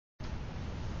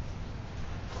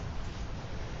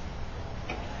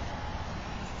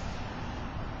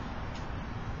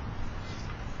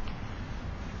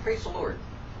praise the Lord.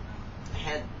 I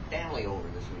had family over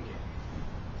this weekend.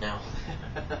 Now,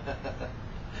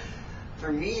 for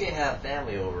me to have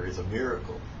family over is a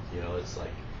miracle. You know, it's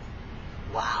like,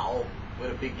 wow,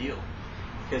 what a big deal.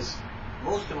 Because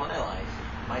most of my life,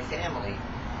 my family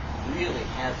really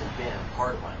hasn't been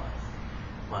part of my life.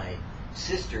 My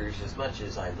sisters, as much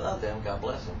as I love them, God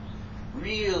bless them,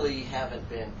 really haven't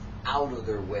been out of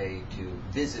their way to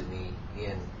visit me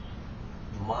in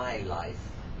my life.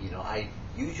 You know, I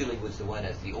usually was the one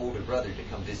as the older brother to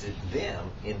come visit them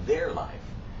in their life.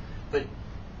 But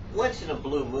once in a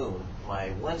blue moon,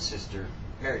 my one sister,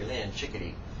 Mary Lynn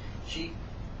Chickadee, she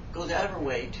goes out of her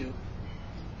way to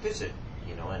visit,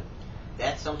 you know, and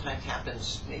that sometimes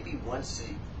happens maybe once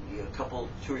a couple,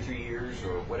 2 or 3 years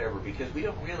or whatever, because we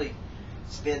don't really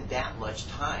spend that much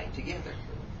time together.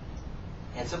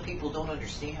 And some people don't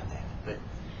understand that. But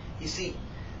you see,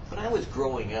 when I was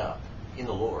growing up in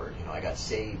the Lord, you know, I got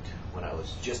saved when I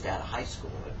was just out of high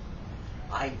school, and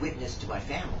I witnessed to my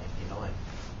family, you know, and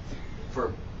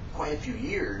for quite a few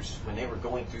years when they were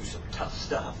going through some tough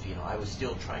stuff, you know, I was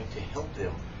still trying to help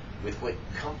them with what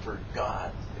comfort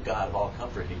God, the God of all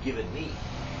comfort, had given me,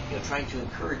 you know, trying to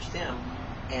encourage them,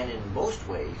 and in most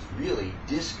ways really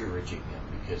discouraging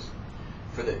them, because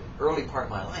for the early part of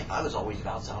my life I was always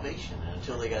about salvation, and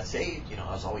until they got saved, you know,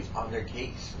 I was always on their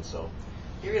case, and so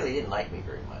they really didn't like me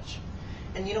very much.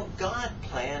 And you know, God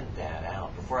planned that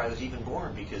out before I was even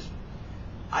born, because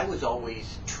I was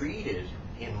always treated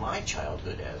in my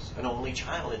childhood as an only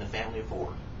child in a family of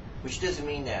 4, which doesn't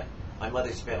mean that my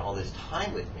mother spent all this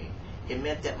time with me. It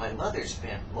meant that my mother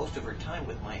spent most of her time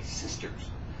with my sisters,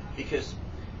 because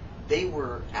they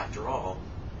were, after all,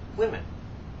 women,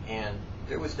 and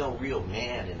there was no real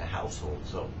man in the household.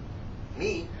 So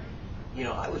me, you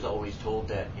know, I was always told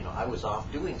that, you know, I was off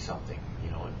doing something,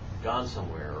 you know, and gone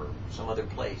somewhere or some other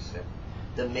place. And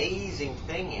the amazing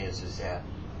thing is that,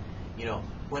 you know,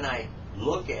 when I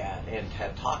look at and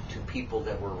have talked to people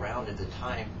that were around at the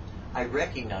time, I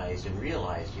recognized and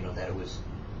realized, you know, that it was,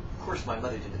 of course, my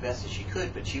mother did the best that she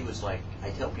could, but she was, like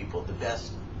I tell people, the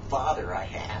best father I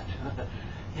had.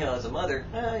 You know, as a mother,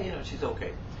 you know, she's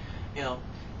okay. You know,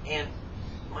 and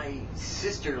my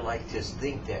sister liked to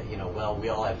think that, you know, well, we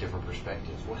all have different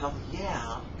perspectives. Well,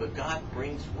 yeah, but God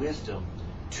brings wisdom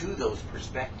to those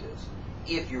perspectives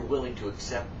if you're willing to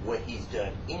accept what He's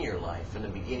done in your life from the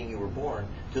beginning you were born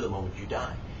to the moment you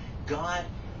die. God,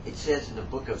 it says in the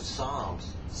book of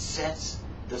Psalms, sets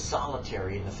the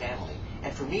solitary in the family.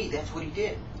 And for me, that's what He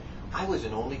did. I was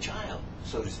an only child,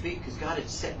 so to speak, because God had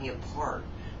set me apart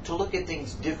to look at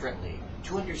things differently,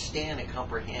 to understand and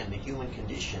comprehend the human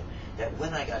condition, that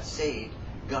when I got saved,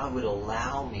 God would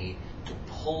allow me to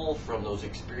pull from those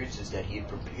experiences that He had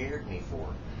prepared me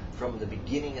for, from the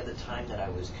beginning of the time that I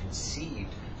was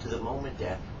conceived to the moment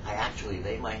that I actually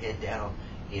lay my head down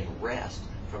in rest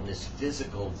from this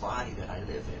physical body that I live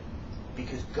in.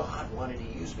 Because God wanted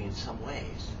to use me in some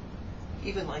ways,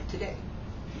 even like today.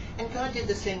 And God did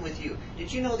the same with you.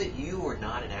 Did you know that you are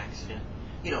not an accident?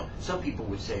 You know, some people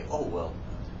would say, oh, well,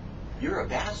 you're a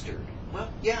bastard. Well,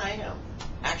 yeah, I am,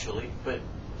 actually, but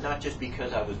not just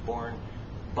because I was born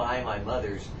by my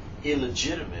mother's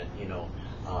illegitimate, you know,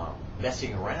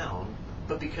 messing around,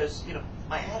 but because, you know,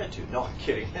 my attitude. No, I'm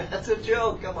kidding. That's a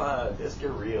joke. Come on, let's get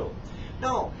real.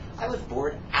 No, I was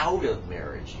born out of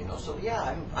marriage, you know, so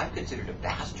yeah, I'm considered a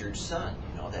bastard son,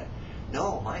 you know, that,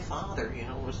 no, my father, you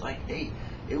know, was like, hey,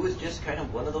 it was just kind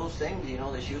of one of those things, you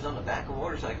know, that she was on the back of a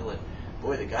motorcycle and,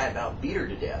 boy, the guy about beat her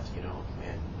to death, you know,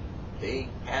 and they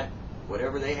had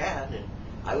whatever they had, and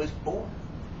I was born.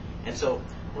 And so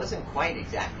it wasn't quite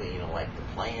exactly, you know, like the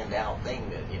planned out thing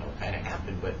that, you know, kind of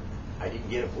happened, but I didn't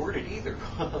get aborted either.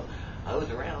 I was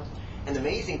around. And the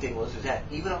amazing thing was is that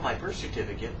even on my birth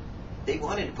certificate, they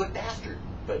wanted to put bastard,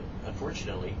 but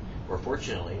unfortunately, or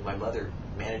fortunately, my mother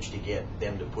managed to get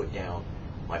them to put down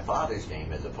my father's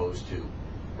name as opposed to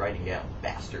writing down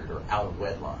bastard or out of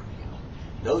wedlock.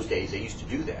 In those days, they used to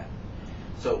do that.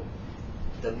 So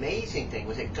the amazing thing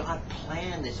was that God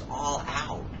planned this all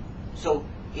out. So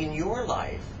in your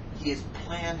life, He has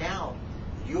planned out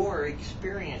your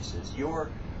experiences, your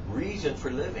reason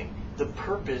for living, the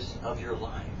purpose of your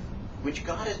life, which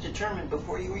God has determined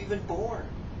before you were even born,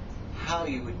 how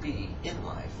you would be in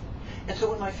life. And so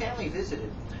when my family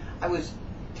visited, I was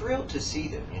thrilled to see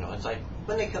them. You know, it's like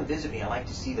when they come visit me, I like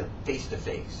to see them face to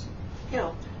face. You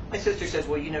know, my sister says,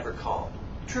 well, you never called.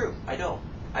 True, I don't.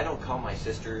 I don't call my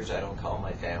sisters, I don't call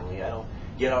my family, I don't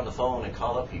get on the phone and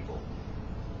call up people.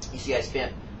 You see, I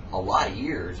spent a lot of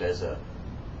years as a,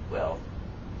 well,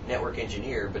 network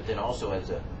engineer, but then also as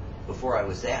a, before I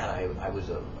was that, I was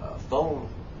a phone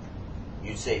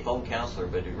you'd say phone counselor,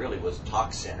 but it really was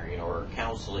talk center, or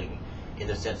counseling in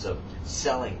the sense of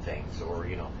selling things, or,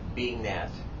 being that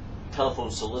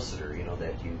telephone solicitor,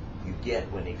 that you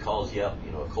get when he calls you up,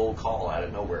 a cold call out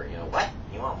of nowhere, what?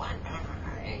 You want what?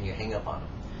 And you hang up on him.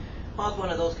 Well, I was one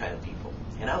of those kind of people,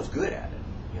 and I was good at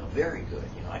it, very good.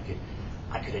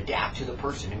 I could adapt to the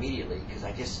person immediately because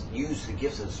I just used the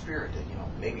gifts of the Spirit that,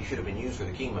 maybe should have been used for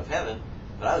the kingdom of heaven,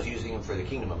 but I was using them for the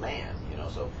kingdom of man,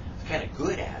 so I was kind of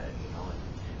good at it,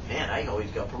 and man, I always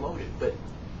got promoted. But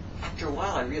after a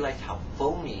while, I realized how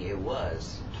phony it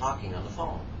was talking on the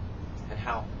phone, and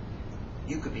how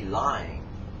you could be lying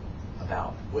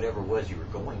about whatever it was you were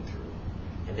going through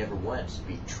and never once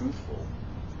be truthful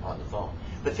on the phone.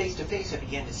 But face to face, I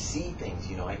began to see things.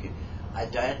 I could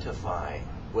identify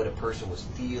what a person was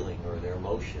feeling or their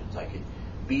emotions. I could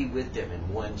be with them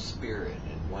in one spirit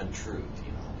and one truth,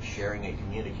 sharing and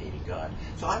communicating God.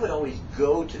 So I would always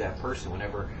go to that person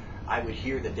whenever I would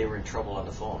hear that they were in trouble on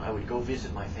the phone. I would go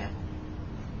visit my family.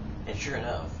 And sure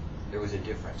enough, there was a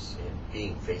difference in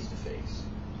being face to face.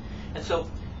 And so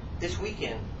this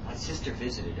weekend, my sister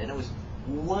visited, and it was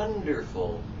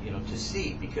wonderful, to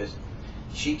see, because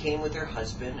she came with her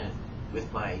husband and with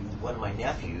one of my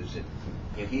nephews,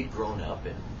 and he'd grown up,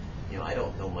 and I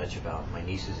don't know much about my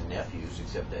nieces and nephews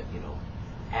except that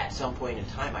at some point in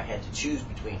time I had to choose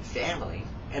between family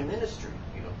and ministry.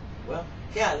 Well,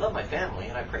 yeah, I love my family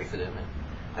and I pray for them, and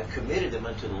I've committed them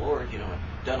unto the Lord, and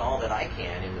done all that I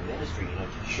can in the ministry,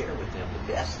 to share with them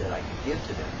the best that I can give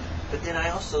to them. But then I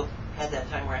also had that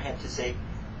time where I had to say,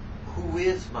 who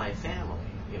is my family?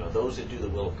 Those that do the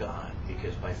will of God,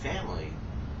 because my family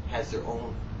has their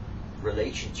own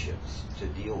relationships to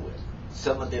deal with.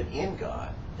 Some of them in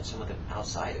God and some of them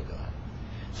outside of God.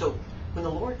 So when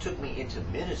the Lord took me into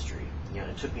ministry,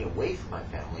 and took me away from my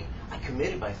family, I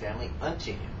committed my family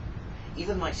unto Him.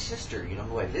 Even my sister,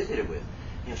 who I visited with,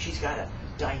 she's got a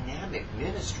dynamic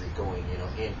ministry going,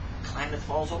 in Klamath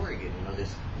Falls, Oregon.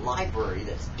 This library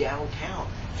that's downtown,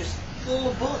 just full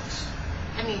of books.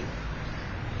 I mean,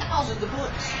 thousands of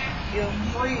books,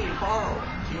 free to borrow,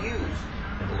 to use.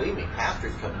 And believe me,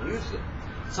 pastors come and use them.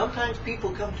 Sometimes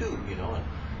people come too, and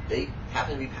they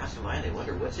happen to be passing by and they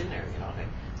wonder what's in there,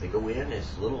 They go in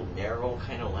this little narrow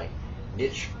kind of like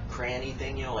niche cranny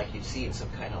thing, like you'd see in some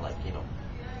kind of like,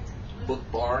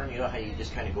 book barn, how you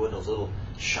just kind of go in those little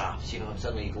shops, and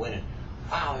suddenly you go in and,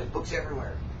 wow, there's books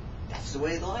everywhere. That's the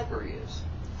way the library is.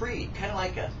 Free. Kind of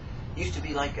like used to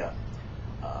be like a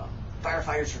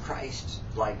Firefighters for Christ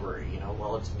library,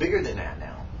 Well, it's bigger than that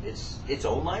now. It's its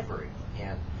own library.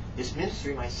 And this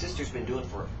ministry my sister's been doing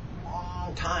for a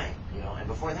long time, and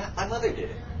before that, my mother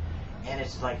did it. And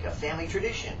it's like a family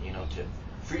tradition, to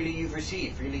freely you've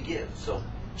received, freely give. So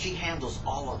she handles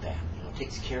all of that,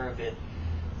 takes care of it,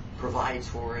 provides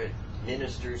for it,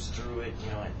 ministers through it,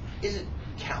 and isn't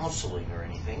counseling or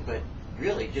anything, but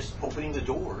really just opening the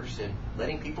doors and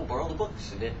letting people borrow the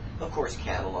books, and then, of course,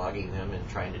 cataloging them and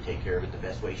trying to take care of it the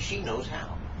best way she knows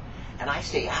how. And I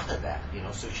stay out of that,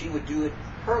 so she would do it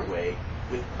her way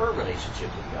with her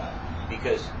relationship with God,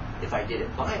 because if I did it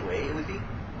my way, it would be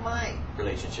my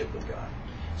relationship with God.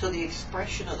 So the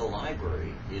expression of the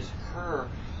library is her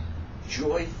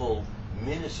joyful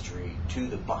ministry to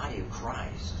the body of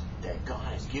Christ that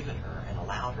God has given her and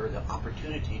allowed her the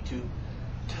opportunity to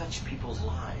touch people's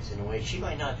lives in a way she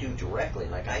might not do directly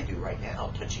like I do right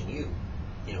now, touching you,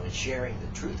 and sharing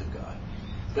the truth of God.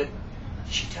 But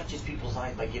she touches people's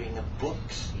lives by giving them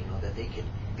books, that they can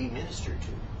be ministered to.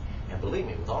 And believe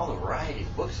me, with all the variety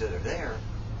of books that are there,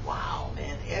 wow,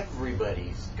 man,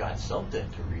 everybody's got something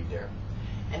to read there.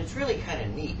 And it's really kind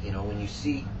of neat, when you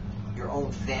see your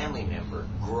own family member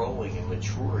growing and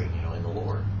maturing, in the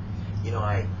Lord.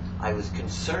 I was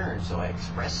concerned, so I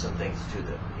expressed some things to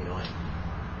them,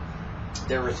 and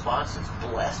their responses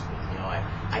blessed me.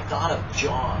 I thought of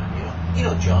John,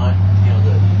 John,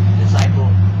 the disciple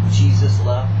Jesus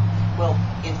loved. Well,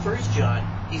 in 1 John,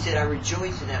 he said, I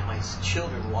rejoice in that my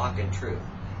children walk in truth.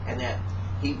 And that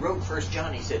he wrote 1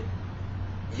 John, he said,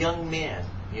 young men,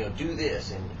 do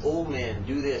this, and old men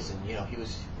do this. And, he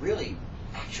was really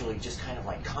actually just kind of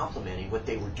like complimenting what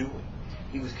they were doing.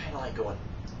 He was kind of like going,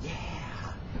 yeah,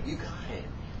 you got it.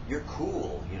 You're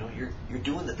cool. You're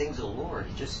doing the things of the Lord.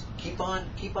 Just keep on.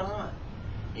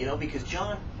 Because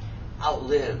John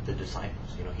outlived the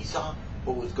disciples. He saw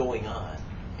what was going on,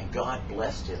 and God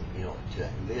blessed him, to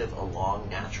live a long,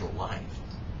 natural life.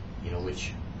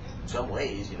 Which in some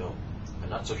ways, I'm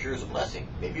not so sure is a blessing.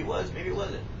 Maybe it was, maybe it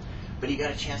wasn't. But he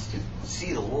got a chance to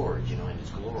see the Lord, in His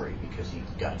glory, because he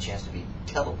got a chance to be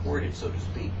teleported, so to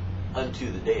speak,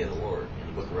 unto the day of the Lord in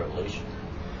the book of Revelation.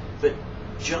 But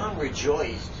John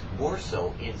rejoiced more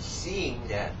so in seeing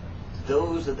that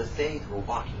those of the faith were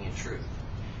walking in truth.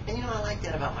 And you know, I like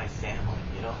that about my family,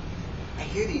 you know. I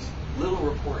hear these little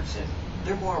reports, and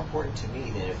they're more important to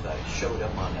me than if I showed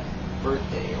up on a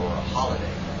birthday or a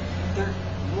holiday. They're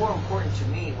more important to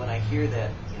me when I hear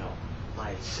that, you know,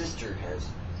 my sister has,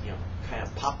 you know, kind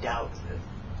of popped out of the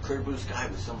clear blue sky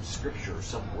with some scripture or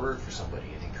some word for somebody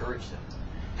and encouraged them.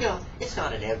 You know, it's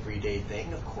not an everyday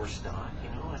thing, of course not. You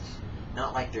know, it's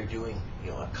not like they're doing,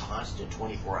 you know, a constant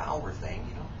 24-hour thing,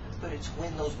 you know. But it's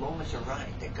when those moments are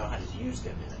right that God has used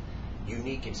them in a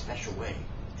unique and special way.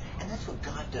 And that's what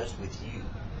God does with you.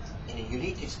 In a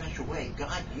unique and special way,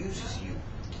 God uses you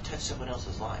to touch someone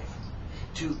else's life.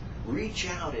 To reach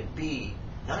out and be,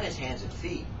 not his hands and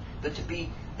feet, but to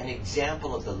be an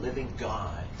example of the living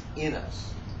God in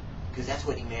us. Because that's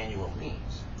what Emmanuel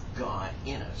means. God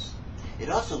in us. It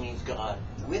also means God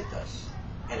with us.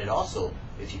 And it also,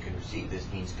 if you can receive this,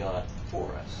 means God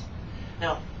for us.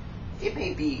 Now, it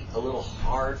may be a little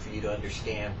hard for you to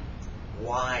understand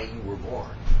why you were born.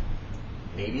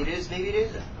 Maybe it is, maybe it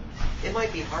isn't. It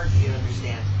might be hard for you to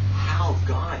understand how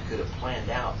God could have planned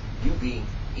out you being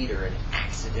either an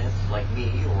accident like me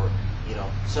or, you know,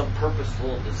 some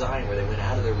purposeful design where they went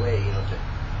out of their way, you know, to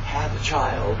have a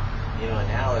child, you know, and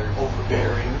now they're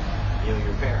overbearing, you know,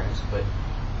 your parents. But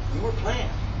you were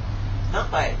planned.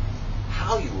 Not by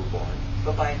how you were born,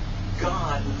 but by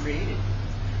God who created you.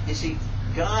 You see,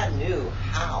 God knew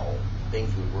how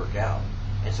things would work out.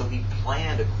 And so he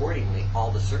planned accordingly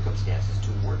all the circumstances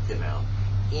to work them out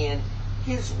in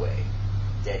his way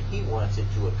that he wants it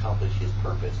to accomplish his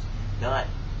purpose, not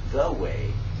the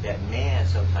way that man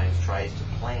sometimes tries to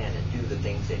plan and do the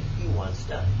things that he wants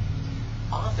done.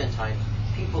 Oftentimes,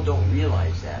 people don't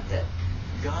realize that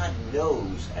God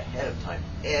knows ahead of time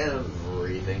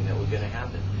everything that was going to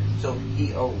happen. So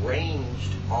he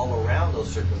arranged all around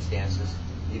those circumstances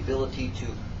the ability to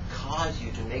cause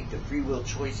you to make the free will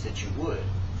choice that you would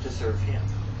to serve him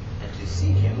and to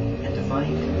seek him and to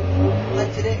find him.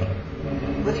 Like today,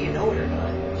 whether you know it or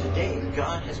not, today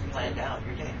God has planned out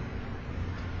your day.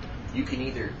 You can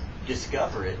either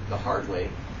discover it the hard way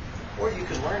or you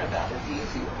can learn about it the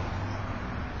easy way.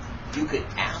 You could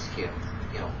ask him,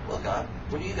 you know, well, God,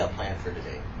 what do you got planned for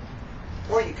today?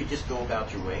 Or you could just go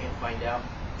about your way and find out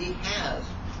he has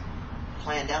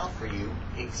planned out for you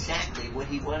exactly what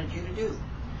he wanted you to do.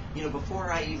 You know,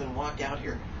 before I even walked out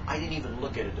here, I didn't even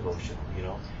look at a devotional, you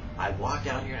know. I walked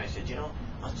out here and I said, you know,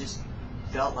 I just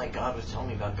felt like God was telling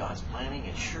me about God's planning,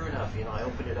 and sure enough, you know, I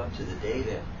opened it up to the day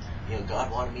that, you know,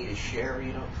 God wanted me to share,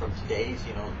 you know, from today's,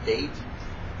 you know, date,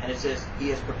 and it says, he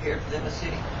has prepared for them a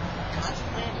city. God's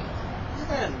planning. Isn't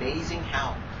that amazing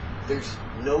how there's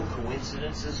no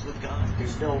coincidences with God?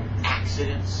 There's no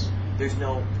accidents. There's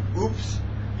no, oops,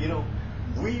 you know,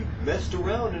 we messed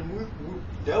around and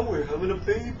now we're having a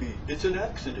baby. It's an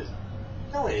accident.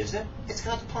 No, it isn't. It's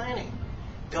God's planning.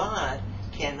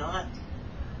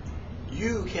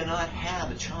 You cannot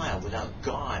have a child without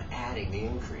God adding the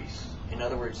increase. In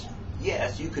other words,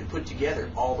 yes, you could put together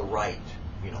all the right,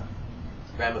 you know,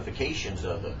 ramifications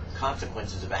of the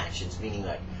consequences of actions, meaning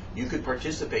like you could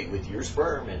participate with your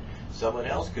sperm and someone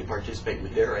else could participate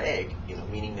with their egg, you know,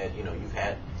 meaning that, you know, you've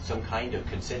had some kind of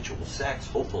consensual sex,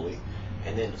 hopefully,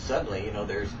 and then suddenly, you know,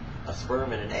 there's a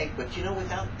sperm and an egg, but you know,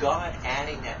 without God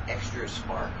adding that extra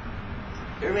spark,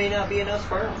 there may not be enough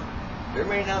sperm. There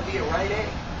may not be a right egg.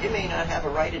 It may not have a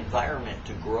right environment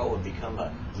to grow and become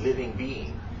a living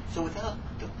being. So without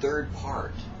the third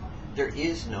part, there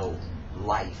is no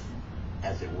life,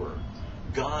 as it were.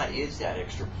 God is that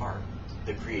extra part,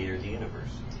 the creator of the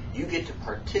universe. You get to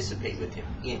participate with him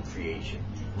in creation,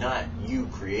 not you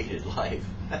created life.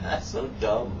 That's so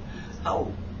dumb.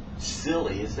 How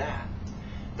silly is that?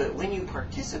 But when you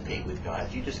participate with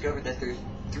God, you discover that there's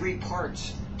three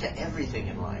parts to everything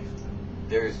in life.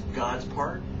 There's God's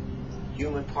part,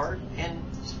 human part, and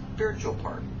spiritual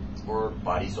part, or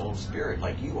body, soul, and spirit,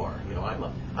 like you are. You know, I'm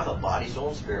a body, soul,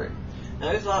 and spirit.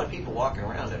 Now, there's a lot of people walking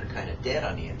around that are kind of dead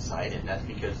on the inside, and that's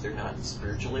because they're not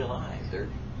spiritually alive. They're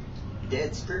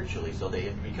dead spiritually, so they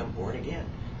have to become born again.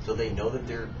 So they know that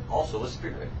they're also a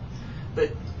spirit. But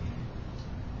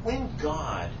when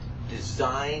God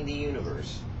designed the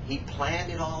universe, he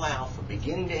planned it all out from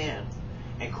beginning to end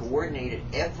and coordinated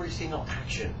every single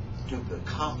action to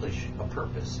accomplish a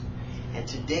purpose. And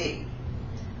today,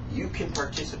 you can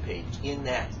participate in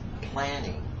that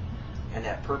planning and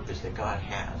that purpose that God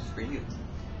has for you.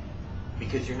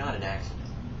 Because you're not an accident.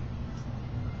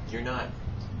 You're not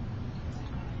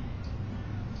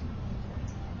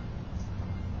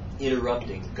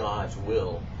interrupting God's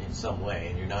will in some way,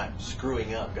 and you're not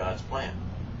screwing up God's plan.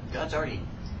 God's already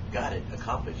got it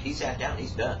accomplished. He sat down,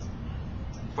 he's done.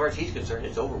 As far as he's concerned,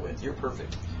 it's over with. You're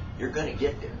perfect. You're going to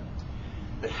get there.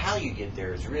 But how you get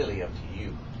there is really up to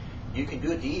you. You can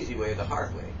do it the easy way or the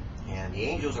hard way. And the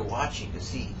angels are watching to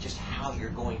see just how you're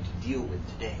going to deal with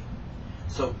today.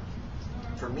 So,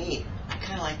 for me, I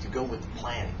kind of like to go with the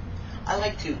planning. I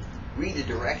like to read the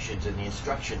directions and the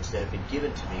instructions that have been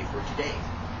given to me for today.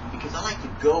 Because I like to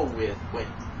go with what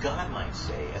God might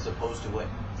say as opposed to what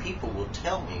people will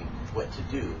tell me what to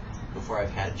do before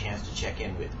I've had a chance to check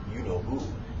in with you-know-who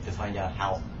to find out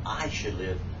how I should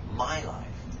live my life.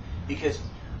 Because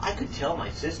I could tell my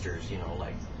sisters,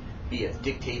 like, be a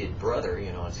dictated brother,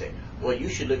 and say, well, you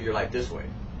should live your life this way,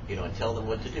 and tell them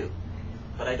what to do.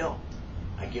 But I don't.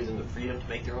 I give them the freedom to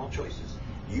make their own choices.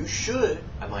 You should,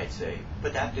 I might say,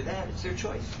 but after that, it's their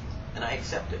choice. And I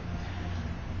accept it.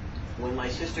 When my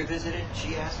sister visited,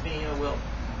 she asked me,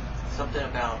 something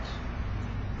about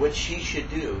what she should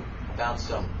do about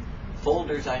some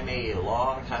folders I made a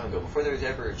long time ago. Before there was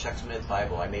ever a Chuck Smith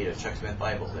Bible, I made a Chuck Smith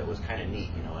Bible that was kind of neat,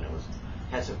 and it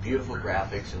had some beautiful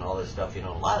graphics and all this stuff, a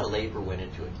lot of labor went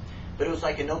into it. But it was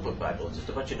like a notebook Bible. It's just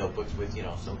a bunch of notebooks with,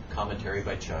 some commentary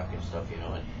by Chuck and stuff, and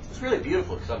it was really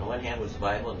beautiful because on the one hand was the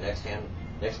Bible and the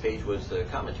next page was the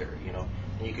commentary,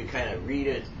 and you could kind of read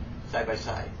it side by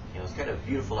side. It's kind of a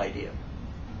beautiful idea.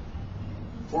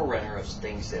 Forerunner of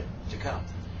things to come.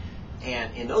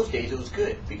 And in those days it was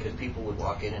good because people would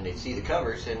walk in and they'd see the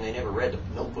covers and they never read the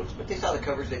notebooks, but they saw the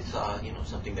covers, they saw,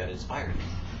 something that inspired them.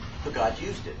 But God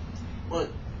used it. Well,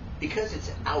 because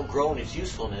it's outgrown its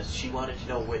usefulness, she wanted to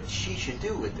know what she should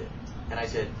do with it. And I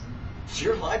said, it's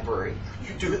your library.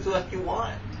 You do with what you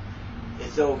want.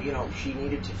 And so, she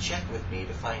needed to check with me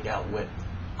to find out what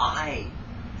I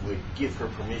would give her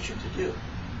permission to do.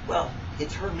 Well,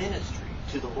 it's her ministry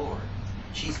to the Lord.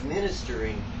 She's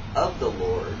ministering of the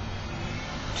Lord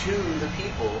to the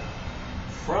people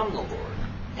from the Lord.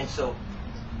 And so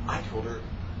I told her,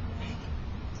 hey,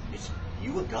 it's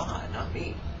you and God, not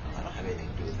me. I don't have anything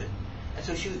to do with it. And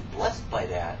so she was blessed by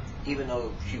that, even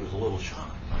though she was a little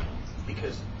shocked.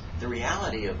 Because the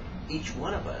reality of each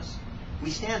one of us,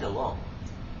 we stand alone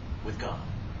with God.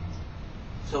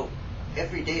 So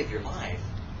every day of your life,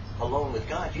 alone with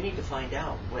God, you need to find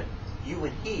out what you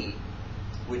and He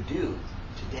would do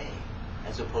today,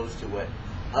 as opposed to what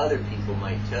other people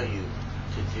might tell you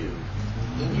to do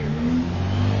in your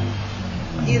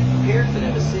day. He has prepared for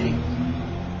them a city.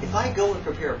 If I go and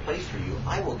prepare a place for you,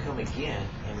 I will come again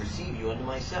and receive you unto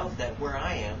myself, that where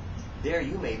I am, there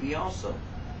you may be also.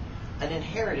 An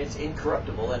inheritance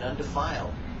incorruptible and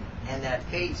undefiled, and that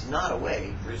fades not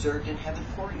away, reserved in heaven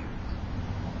for you.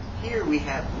 Here we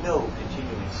have no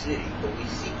continuing city, but we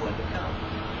seek one to come.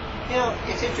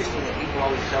 It's interesting that people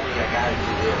always tell me I gotta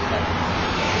do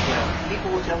this.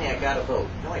 People will tell me I gotta vote.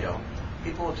 No, I don't.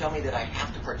 People will tell me that I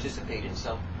have to participate in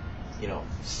some,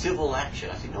 civil action.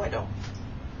 I say, no, I don't.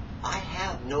 I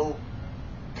have no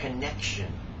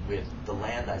connection with the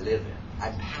land I live in.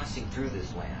 I'm passing through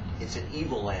this land. It's an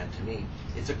evil land to me.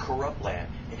 It's a corrupt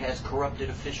land. It has corrupted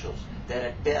officials that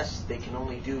at best they can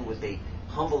only do what they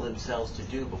humble themselves to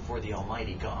do before the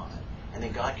Almighty God. And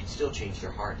then God can still change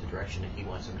their heart the direction that He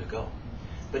wants them to go.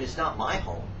 But it's not my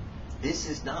home. This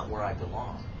is not where I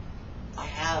belong. I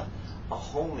have a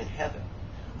home in heaven.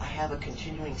 I have a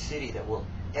continuing city that will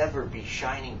ever be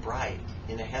shining bright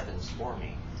in the heavens for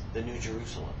me, the New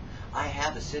Jerusalem. I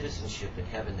have a citizenship in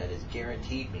heaven that has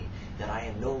guaranteed me that I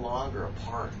am no longer a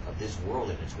part of this world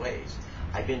and its ways.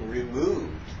 I've been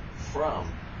removed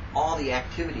from all the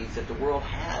activities that the world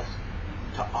has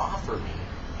to offer me.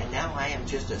 And now I am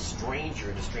just a stranger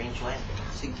in a strange land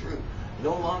passing through,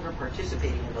 no longer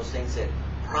participating in those things that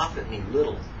profit me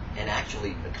little and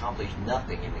actually accomplish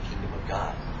nothing in the kingdom of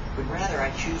God. But rather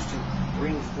I choose to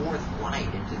bring forth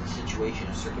light into the situation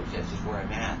and circumstances where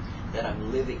I'm at, that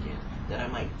I'm living in, that I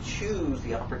might choose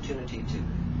the opportunity to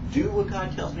do what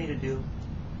God tells me to do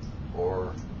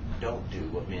or don't do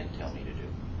what men tell me to do.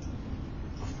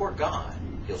 Before God,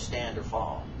 He'll stand or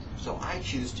fall. So I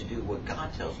choose to do what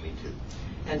God tells me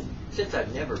to. And since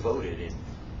I've never voted in,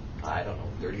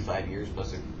 35 years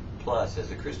plus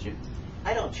as a Christian,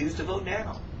 I don't choose to vote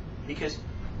now. Because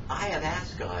I have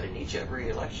asked God in each every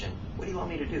election, what do you want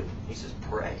me to do? He says,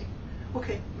 pray.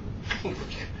 Okay.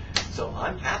 So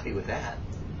I'm happy with that.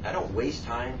 I don't waste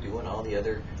time doing all the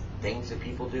other things that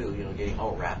people do, getting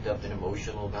all wrapped up and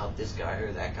emotional about this guy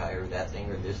or that thing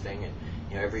or this thing, and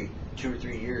every 2 or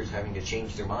 3 years having to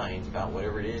change their minds about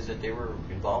whatever it is that they were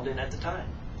involved in at the time.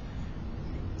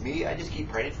 Me, I just keep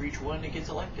praying for each one that gets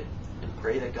elected and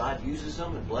pray that God uses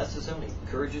them and blesses them and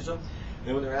encourages them.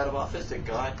 And when they're out of office, that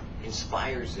God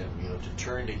inspires them, to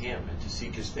turn to Him and to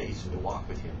seek His face and to walk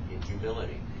with Him in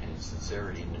humility and in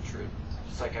sincerity and in truth.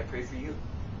 Just like I pray for you.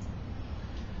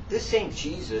 This same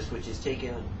Jesus which is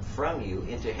taken from you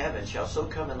into heaven shall so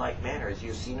come in like manner as you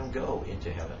have seen him go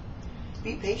into heaven.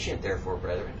 Be patient, therefore,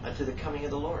 brethren, unto the coming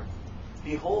of the Lord.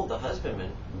 Behold, the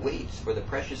husbandman waits for the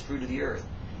precious fruit of the earth,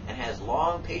 and has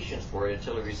long patience for it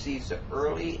until it receives the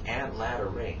early and latter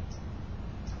rain.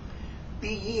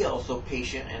 Be ye also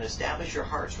patient, and establish your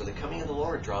hearts, for the coming of the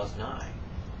Lord draws nigh.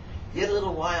 Yet a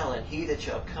little while, and he that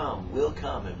shall come will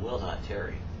come, and will not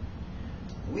tarry.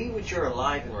 We which are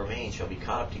alive and remain shall be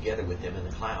caught up together with them in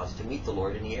the clouds to meet the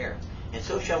Lord in the air. And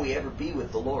so shall we ever be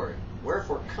with the Lord.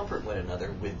 Wherefore comfort one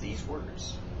another with these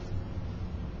words.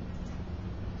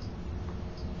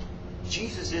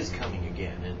 Jesus is coming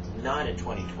again, and not in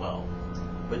 2012.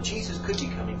 But Jesus could be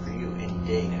coming for you any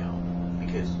day now,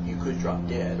 because you could drop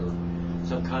dead, or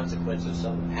some consequence of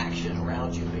some action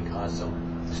around you may cause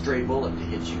some stray bullet to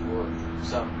hit you, or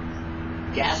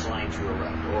some gas line to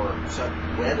erupt, or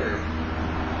some weather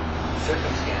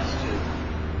circumstance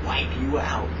to wipe you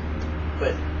out.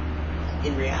 But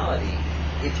in reality,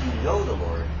 if you know the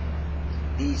Lord,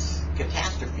 these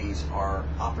catastrophes are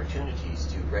opportunities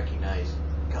to recognize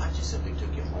God just simply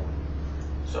took you home.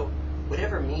 So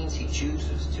whatever means he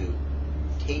chooses to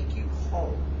take you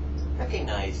home,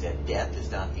 recognize that death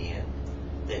is not the end.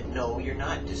 That no, you're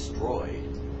not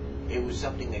destroyed. It was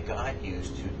something that God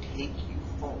used to take you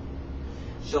home.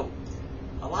 So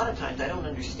a lot of times I don't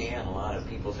understand a lot of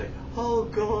people say, oh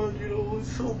God,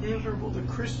 it's so miserable, the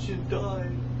Christian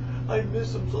died. I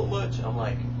miss him so much. I'm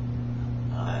like,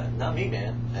 not me,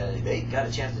 man. They got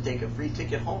a chance to take a free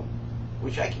ticket home.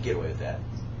 Wish I could get away with that.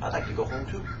 I'd like to go home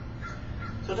too.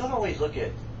 So don't always look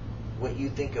at what you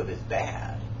think of as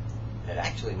bad. It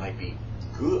actually might be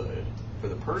good for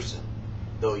the person.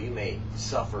 Though you may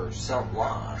suffer some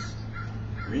loss,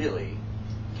 really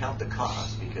count the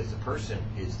cost, because the person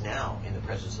is now in the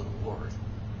presence of the Lord.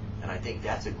 And I think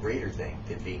that's a greater thing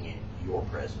than being in your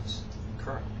presence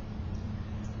currently.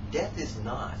 Death is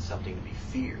not something to be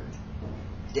feared.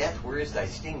 Death, where is thy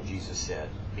sting, Jesus said,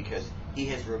 because he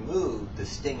has removed the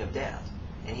sting of death,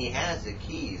 and he has the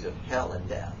keys of hell and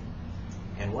death.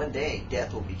 And one day,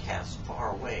 death will be cast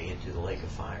far away into the lake of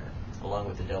fire, along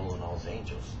with the devil and all his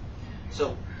angels.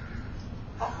 So,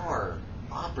 our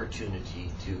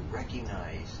opportunity to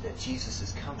recognize that Jesus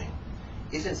is coming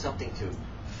isn't something to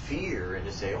fear and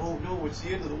to say, oh no, it's the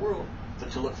end of the world,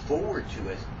 but to look forward to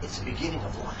it. It's the beginning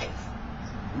of life,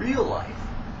 real life,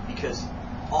 because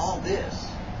all this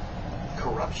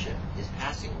corruption is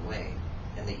passing away,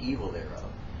 and the evil thereof.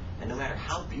 And no matter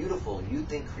how beautiful you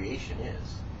think creation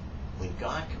is, when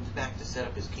God comes back to set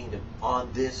up his kingdom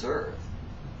on this earth,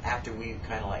 after we've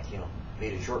kind of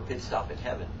made a short pit stop at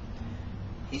heaven,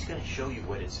 he's going to show you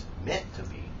what it's meant to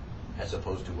be, as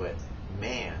opposed to what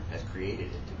man has created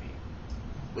it to be.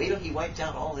 Wait till he wipes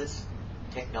out all this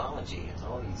technology and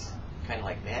all these kind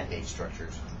of man-made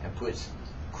structures and puts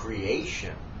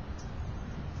creation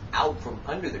out from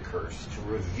under the curse to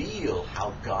reveal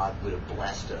how God would have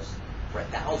blessed us for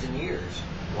 1,000 years,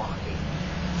 walking,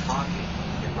 talking,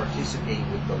 and participating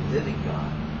with the living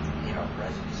God in our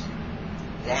presence.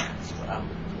 That's what I'm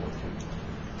looking forward to.